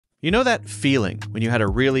You know that feeling when you had a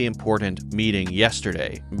really important meeting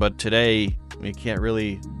yesterday, but today you can't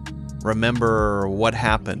really remember what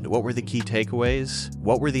happened? What were the key takeaways?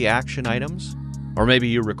 What were the action items? Or maybe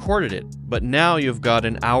you recorded it, but now you've got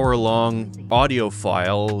an hour-long audio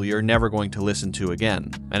file you're never going to listen to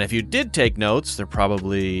again. And if you did take notes, they're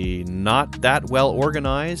probably not that well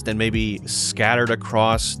organized and maybe scattered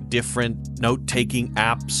across different note-taking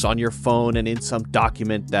apps on your phone and in some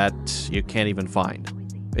document that you can't even find.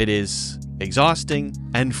 It is exhausting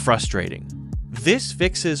and frustrating. This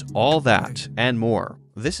fixes all that and more.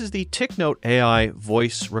 This is the TicNote AI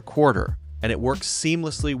voice recorder, and it works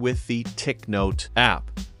seamlessly with the TicNote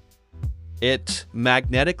app. It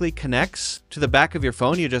magnetically connects to the back of your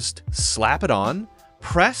phone. You just slap it on,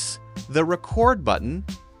 press the record button,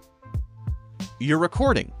 you're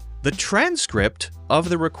recording. The transcript of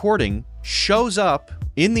the recording shows up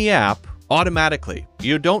in the app automatically.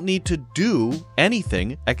 You don't need to do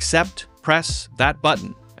anything except press that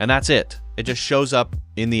button, and that's it. It just shows up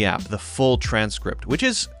in the app, the full transcript, which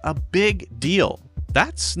is a big deal.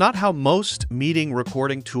 That's not how most meeting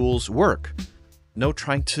recording tools work. No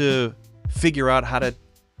trying to figure out how to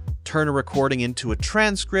turn a recording into a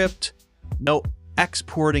transcript. No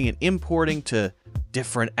exporting and importing to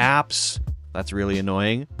different apps. That's really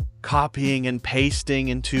annoying. Copying and pasting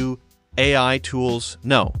into AI tools.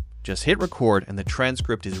 No, just hit record and the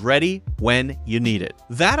transcript is ready when you need it.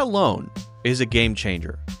 That alone is a game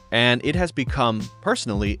changer. And it has become,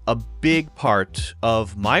 personally, a big part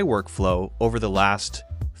of my workflow over the last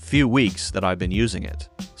few weeks that I've been using it.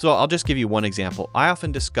 So I'll just give you one example. I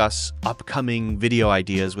often discuss upcoming video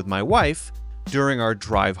ideas with my wife during our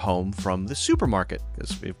drive home from the supermarket,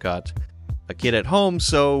 because we've got a kid at home,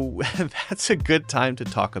 so that's a good time to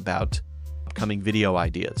talk about upcoming video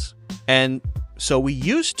ideas. And so we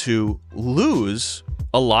used to lose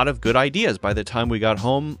a lot of good ideas. By the time we got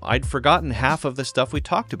home, I'd forgotten half of the stuff we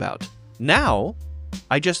talked about. Now,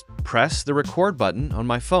 I just press the record button on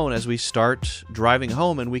my phone as we start driving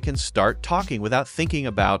home and we can start talking without thinking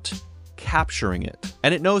about capturing it.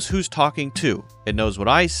 And it knows who's talking too. It knows what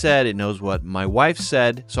I said, it knows what my wife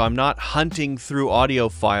said, so I'm not hunting through audio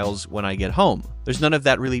files when I get home. There's none of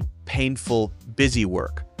that really painful, busy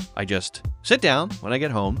work. I just sit down when I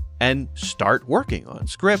get home and start working on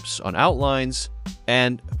scripts, on outlines.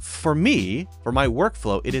 And for me, for my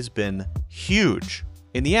workflow, it has been huge.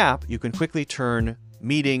 In the app, you can quickly turn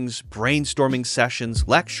meetings, brainstorming sessions,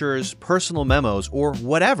 lectures, personal memos, or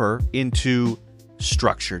whatever into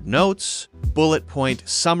structured notes, bullet point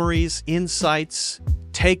summaries, insights,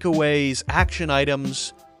 takeaways, action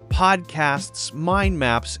items, podcasts, mind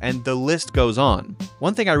maps, and the list goes on.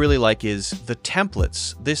 One thing I really like is the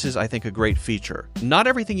templates. This is, I think, a great feature. Not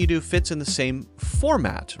everything you do fits in the same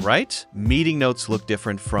format, right? Meeting notes look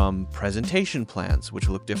different from presentation plans, which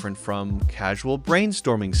look different from casual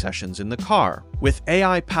brainstorming sessions in the car. With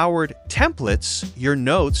AI-powered templates, your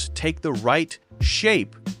notes take the right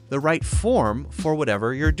shape, the right form for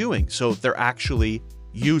whatever you're doing. So they're actually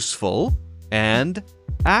useful and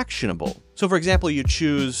actionable. So for example, you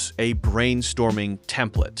choose a brainstorming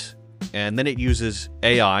template, and then it uses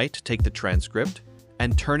AI to take the transcript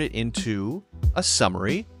and turn it into a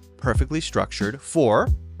summary, perfectly structured for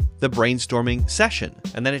the brainstorming session.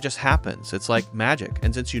 And then it just happens. It's like magic.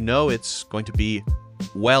 And since you know it's going to be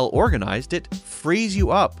well organized, it frees you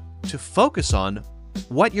up to focus on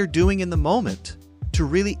what you're doing in the moment, to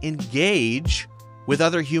really engage with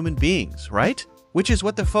other human beings, right? Which is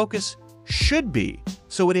what the focus should be.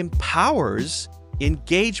 So it empowers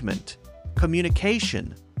engagement,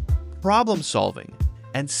 communication, problem solving,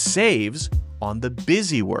 and saves on the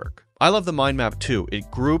busy work. I love the mind map too. It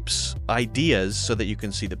groups ideas so that you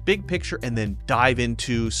can see the big picture and then dive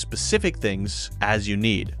into specific things as you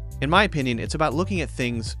need. In my opinion, it's about looking at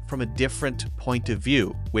things from a different point of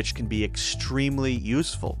view, which can be extremely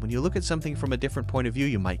useful. When you look at something from a different point of view,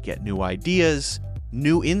 you might get new ideas,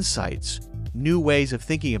 new insights, new ways of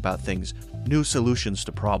thinking about things, new solutions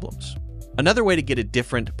to problems. Another way to get a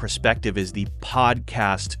different perspective is the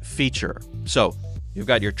podcast feature. So you've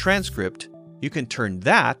got your transcript, you can turn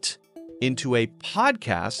that into a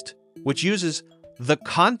podcast, which uses the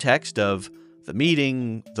context of the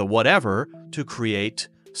meeting, the whatever, to create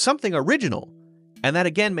something original. And that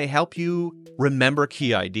again may help you remember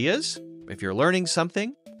key ideas if you're learning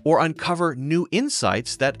something, or uncover new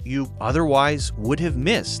insights that you otherwise would have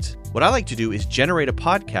missed. What I like to do is generate a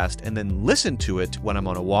podcast and then listen to it when I'm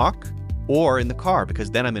on a walk or in the car, because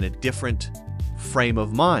then I'm in a different frame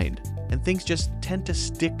of mind and things just tend to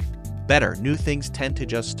stick better. New things tend to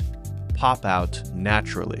just pop out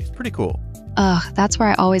naturally. It's pretty cool. Ugh, that's where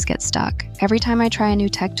I always get stuck. Every time I try a new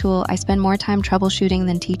tech tool, I spend more time troubleshooting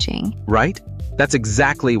than teaching. Right? That's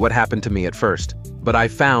exactly what happened to me at first, but I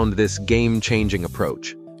found this game-changing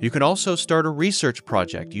approach. You can also start a research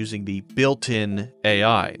project using the built-in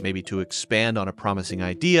AI, maybe to expand on a promising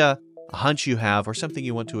idea, a hunch you have, or something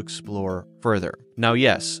you want to explore further. Now,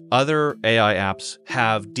 yes, other AI apps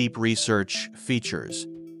have deep research features,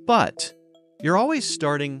 but you're always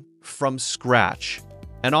starting from scratch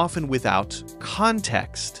and often without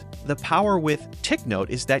context. The power with TicNote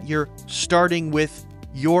is that you're starting with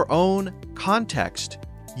your own context,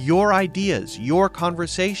 your ideas, your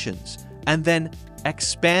conversations, and then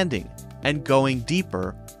expanding and going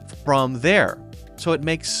deeper from there. So it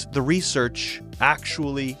makes the research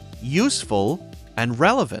actually useful and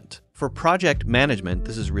relevant. For project management,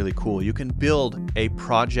 this is really cool. You can build a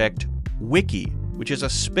project wiki, which is a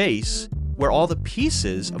space where all the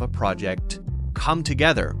pieces of a project come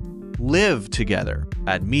together, live together.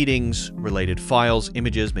 Add meetings, related files,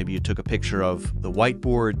 images, maybe you took a picture of the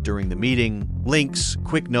whiteboard during the meeting, links,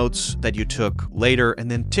 quick notes that you took later, and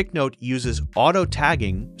then TicNote uses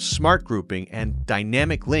auto-tagging, smart grouping, and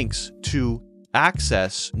dynamic links to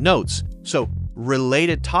access notes. So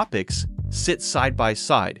related topics sit side by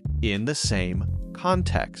side in the same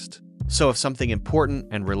context. So if something important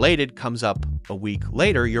and related comes up a week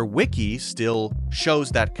later, your wiki still shows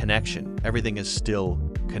that connection. Everything is still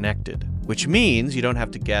connected, which means you don't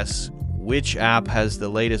have to guess which app has the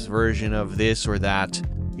latest version of this or that.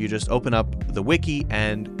 You just open up the wiki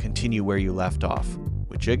and continue where you left off,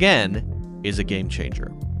 which again is a game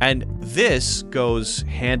changer. And this goes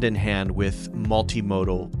hand in hand with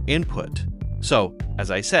multimodal input. So,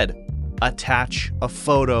 as I said, attach a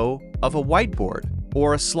photo of a whiteboard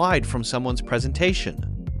or a slide from someone's presentation.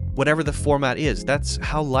 Whatever the format is, that's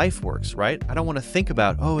how life works, right? I don't want to think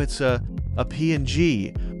about, oh, it's a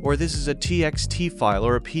PNG, or this is a TXT file,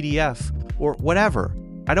 or a PDF, or whatever.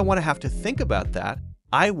 I don't want to have to think about that.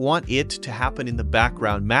 I want it to happen in the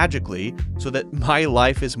background magically so that my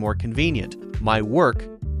life is more convenient. My work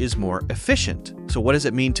is more efficient. So what does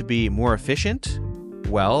it mean to be more efficient?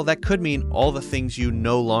 Well, that could mean all the things you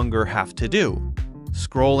no longer have to do.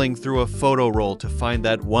 Scrolling through a photo roll to find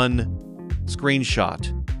that one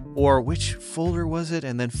screenshot, or which folder was it,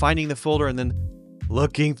 and then finding the folder and then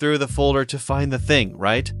looking through the folder to find the thing,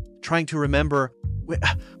 right? Trying to remember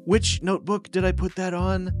which notebook did I put that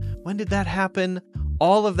on? When did that happen?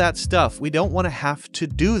 All of that stuff. We don't want to have to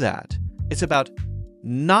do that. It's about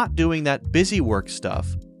not doing that busy work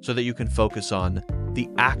stuff so that you can focus on the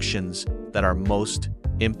actions that are most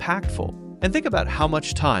impactful. And think about how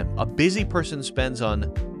much time a busy person spends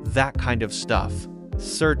on that kind of stuff.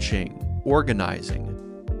 Searching, organizing.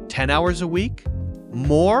 10 hours a week?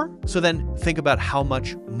 More? So then think about how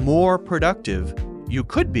much more productive you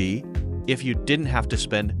could be if you didn't have to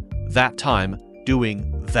spend that time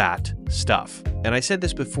doing that stuff. And I said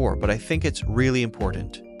this before, but I think it's really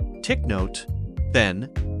important. TicNote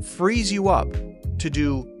then frees you up to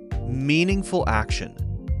do meaningful action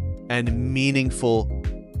and meaningful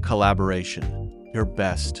collaboration, your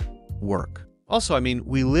best work. Also, I mean,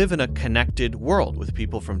 we live in a connected world with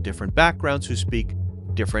people from different backgrounds who speak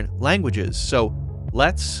different languages. So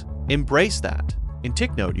let's embrace that. In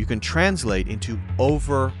TicNote, you can translate into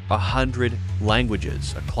over 100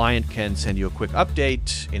 languages. A client can send you a quick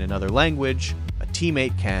update in another language. A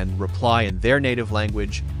teammate can reply in their native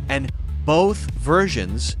language. And both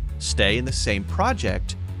versions stay in the same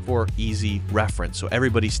project for easy reference, so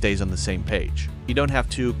everybody stays on the same page. You don't have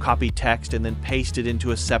to copy text and then paste it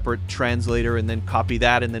into a separate translator and then copy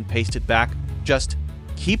that and then paste it back. Just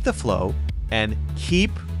keep the flow and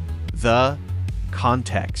keep the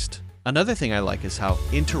context. Another thing I like is how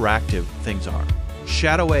interactive things are.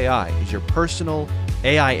 Shadow AI is your personal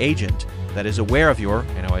AI agent that is aware of your,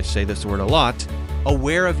 I know I say this word a lot,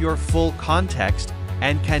 aware of your full context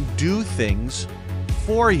and can do things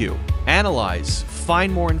for you. Analyze,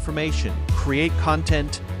 find more information, create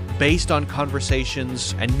content based on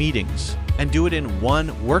conversations and meetings, and do it in one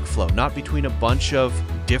workflow, not between a bunch of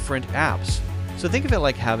different apps. So think of it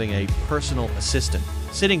like having a personal assistant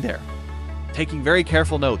sitting there, taking very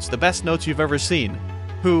careful notes, the best notes you've ever seen,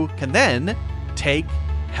 who can then take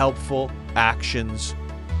helpful actions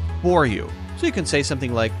for you. So you can say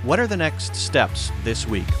something like, what are the next steps this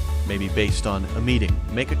week? Maybe based on a meeting.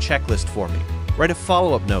 Make a checklist for me. Write a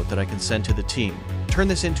follow-up note that I can send to the team. Turn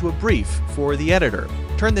this into a brief for the editor.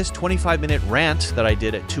 Turn this 25-minute rant that I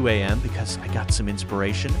did at 2 a.m. because I got some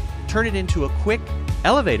inspiration. Turn it into a quick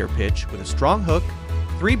elevator pitch with a strong hook,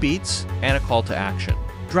 3 beats, and a call to action.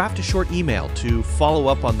 Draft a short email to follow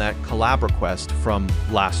up on that collab request from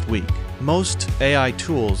last week. Most AI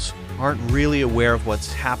tools aren't really aware of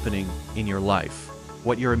what's happening in your life,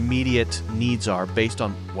 what your immediate needs are based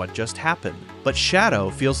on what just happened. But Shadow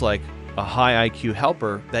feels like a high IQ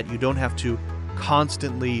helper that you don't have to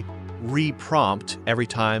constantly re-prompt every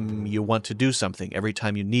time you want to do something, every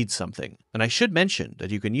time you need something. And I should mention that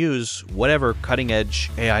you can use whatever cutting-edge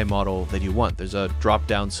AI model that you want. There's a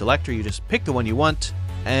drop-down selector. You just pick the one you want,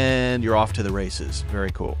 and you're off to the races. Very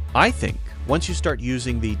cool. I think once you start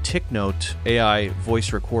using the TicNote AI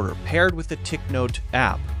voice recorder paired with the TicNote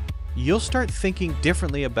app, you'll start thinking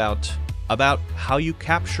differently about how you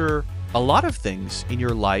capture a lot of things in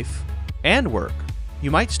your life and work. You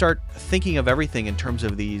might start thinking of everything in terms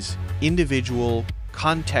of these individual,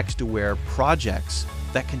 context-aware projects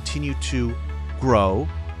that continue to grow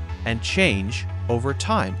and change over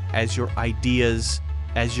time as your ideas,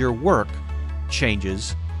 as your work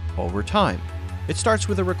changes over time. It starts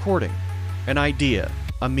with a recording, an idea,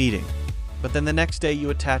 a meeting, but then the next day you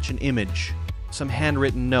attach an image, some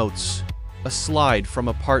handwritten notes, a slide from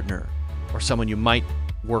a partner or someone you might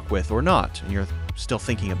work with or not, and you're still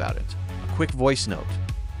thinking about it. A quick voice note,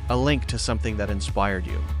 a link to something that inspired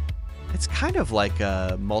you. It's kind of like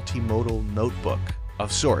a multimodal notebook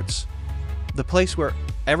of sorts. The place where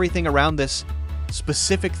everything around this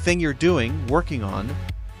specific thing you're doing, working on,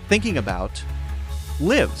 thinking about,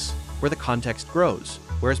 lives, where the context grows.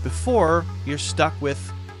 Whereas before, you're stuck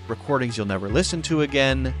with recordings you'll never listen to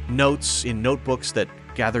again, notes in notebooks that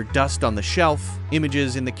gather dust on the shelf,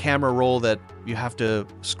 images in the camera roll that you have to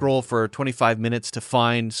scroll for 25 minutes to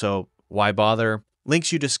find, so why bother?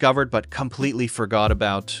 Links you discovered but completely forgot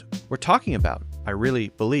about. We're talking about, I really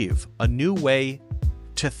believe, a new way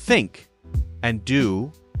to think and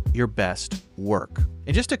do your best work.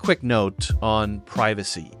 And just a quick note on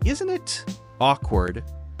privacy. Isn't it awkward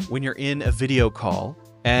when you're in a video call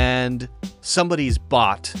and somebody's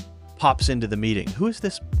bot pops into the meeting? Who is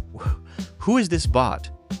this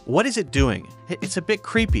bot? What is it doing? It's a bit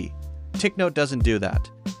creepy. TicNote doesn't do that.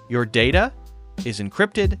 Your data is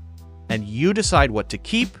encrypted, and you decide what to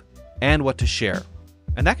keep and what to share.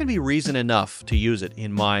 And that can be reason enough to use it,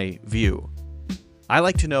 in my view. I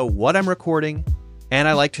like to know what I'm recording, and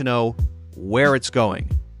I like to know where it's going.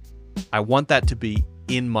 I want that to be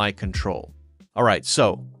in my control. All right,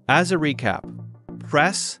 so as a recap,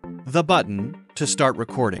 press the button to start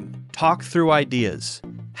recording, talk through ideas,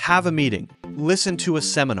 have a meeting, listen to a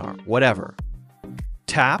seminar, whatever.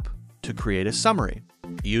 Tap to create a summary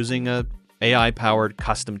using a AI-powered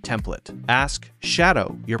custom template. Ask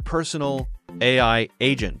Shadow, your personal AI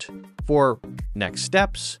agent, for next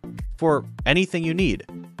steps, for anything you need,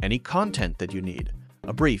 any content that you need,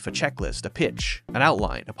 a brief, a checklist, a pitch, an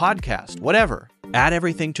outline, a podcast, whatever. Add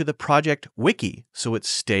everything to the project wiki so it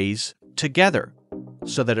stays together,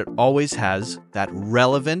 so that it always has that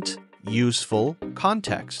relevant, useful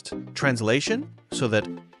context. Translation, so that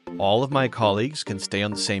all of my colleagues can stay on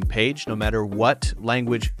the same page no matter what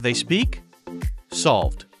language they speak.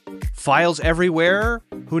 Solved. Files everywhere,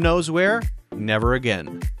 who knows where? Never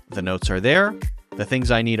again. The notes are there, the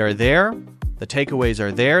things I need are there, the takeaways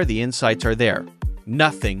are there, the insights are there.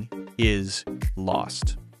 Nothing is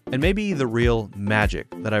lost. And maybe the real magic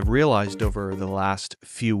that I've realized over the last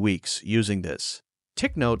few weeks using this,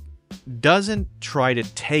 TicNote doesn't try to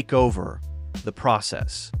take over the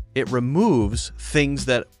process. It removes things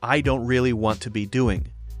that I don't really want to be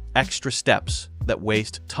doing, extra steps that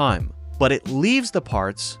waste time. But it leaves the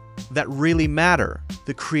parts that really matter,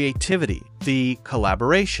 the creativity, the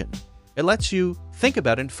collaboration. It lets you think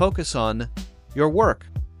about and focus on your work,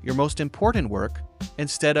 your most important work,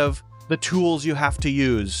 instead of the tools you have to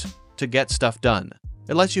use to get stuff done.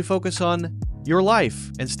 It lets you focus on your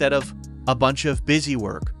life instead of a bunch of busy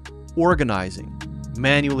work, organizing,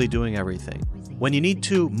 manually doing everything. When you need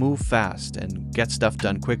to move fast and get stuff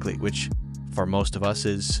done quickly, which for most of us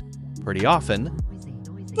is pretty often,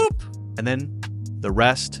 boop, and then the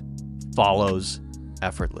rest follows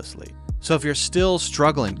effortlessly. So if you're still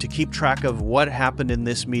struggling to keep track of what happened in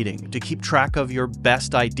this meeting, to keep track of your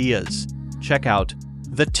best ideas, check out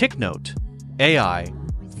the TicNote AI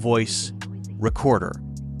voice recorder.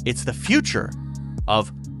 It's the future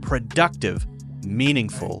of productive,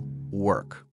 meaningful work.